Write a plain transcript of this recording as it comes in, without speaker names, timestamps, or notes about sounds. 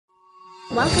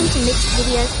Welcome to Mixed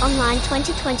Videos Online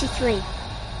 2023.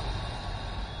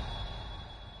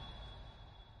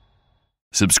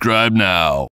 Subscribe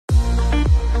now.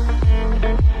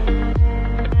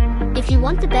 If you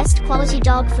want the best quality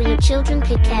dog for your children,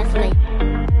 pick carefully.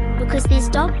 Because these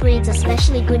dog breeds are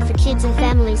specially good for kids and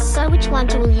families, so which one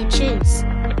will you choose?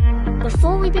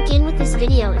 Before we begin with this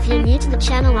video, if you're new to the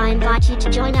channel, I invite you to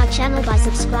join our channel by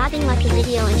subscribing, like the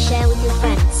video and share with your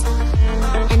friends.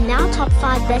 And now, top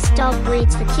 5 best dog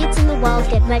breeds for kids in the world,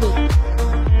 get ready.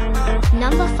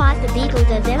 Number 5, the Beagle.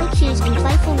 They're very cute and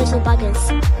playful little buggers.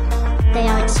 They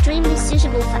are extremely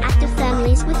suitable for active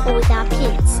families with or without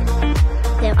kids.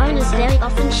 Their owners very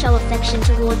often show affection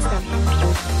towards them.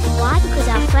 Why? Because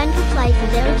our friend who play are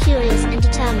very curious and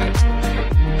determined.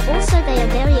 Also, they are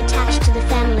very attached to the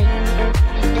family.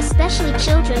 Especially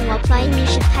children, while playing you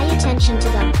should pay attention to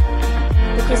them.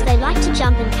 Because they like to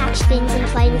jump and catch things and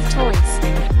play with toys.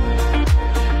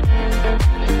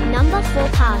 Number 4,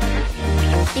 Pug.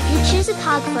 If you choose a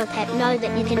pug for a pet, know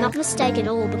that you cannot mistake it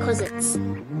all, because it's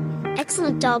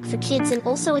excellent dog for kids, and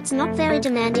also it's not very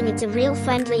demanding. It's a real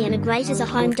friendly and a great as a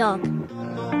home dog.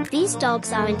 These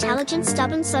dogs are intelligent,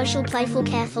 stubborn, social, playful,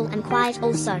 careful and quiet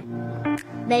also.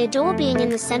 They adore being in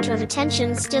the center of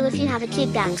attention. Still, if you have a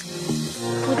kid that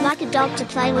would like a dog to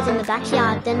play with in the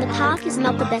backyard, then the park is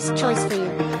not the best choice for you.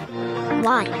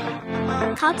 Why?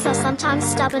 Pugs are sometimes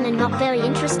stubborn and not very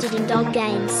interested in dog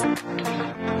games.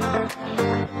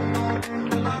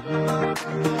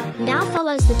 Now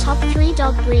follows the top 3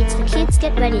 dog breeds for kids,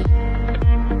 get ready.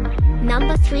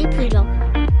 Number 3, Poodle.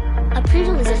 A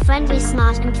poodle is a friendly,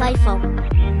 smart and playful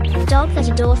dog that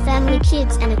adore family,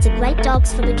 kids, and it's a great dog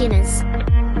for beginners.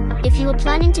 If you are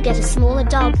planning to get a smaller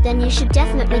dog, then you should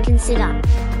definitely consider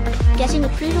getting a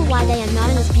poodle. Why? They are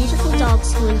known as beautiful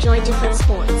dogs who enjoy different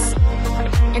sports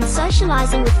and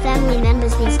socializing with family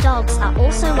members. These dogs are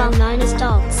also well known as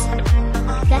dogs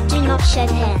that do not shed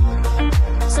hair.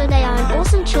 So they are an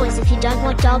awesome choice if you don't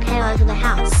want dog hair over the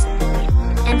house.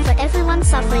 And for everyone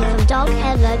suffering from dog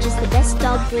hair allergies, the best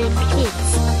dog breed for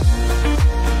kids.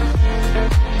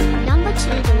 Number 2,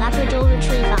 the Labrador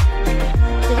Retriever.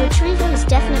 The Retriever is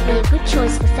definitely a good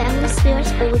choice for family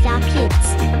spirit or without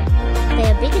kids.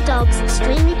 They are bigger dogs,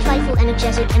 extremely playful,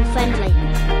 energetic and friendly.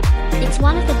 It's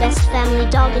one of the best family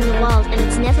dog in the world, and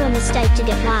it's never a mistake to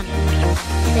get one.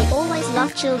 They always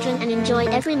love children and enjoy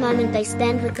every moment they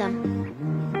spend with them.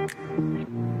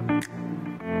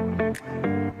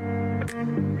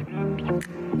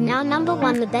 Now, number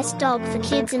 1, the best dog for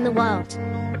kids in the world.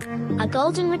 A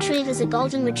Golden Retriever. A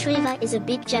Golden Retriever is a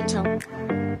big, gentle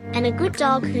and a good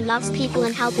dog who loves people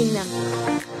and helping them.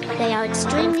 They are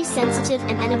extremely sensitive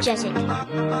and energetic,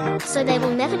 so they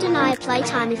will never deny a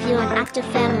playtime. If you're an active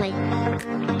family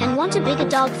and want a bigger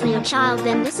dog for your child,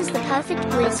 then this is the perfect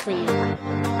breed for you.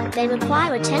 They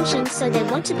require attention, so they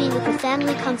want to be with the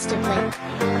family constantly.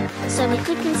 So we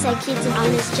can say kids and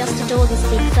owners just adore this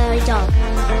big furry dog.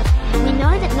 We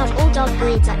know that not all dog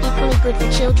breeds are equally good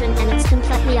for children, and it's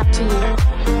completely up to you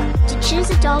to choose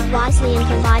a dog wisely and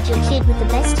provide your kid with the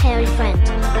best hairy friend.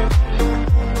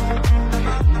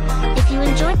 If you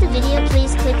enjoyed the video,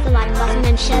 please click the like button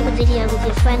and share the video with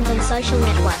your friends on social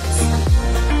networks.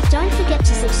 Don't forget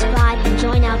to subscribe and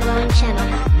join our growing channel.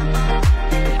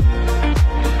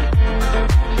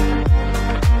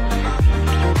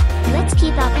 Let's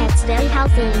keep our pets very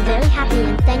healthy and very happy,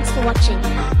 and thanks for watching.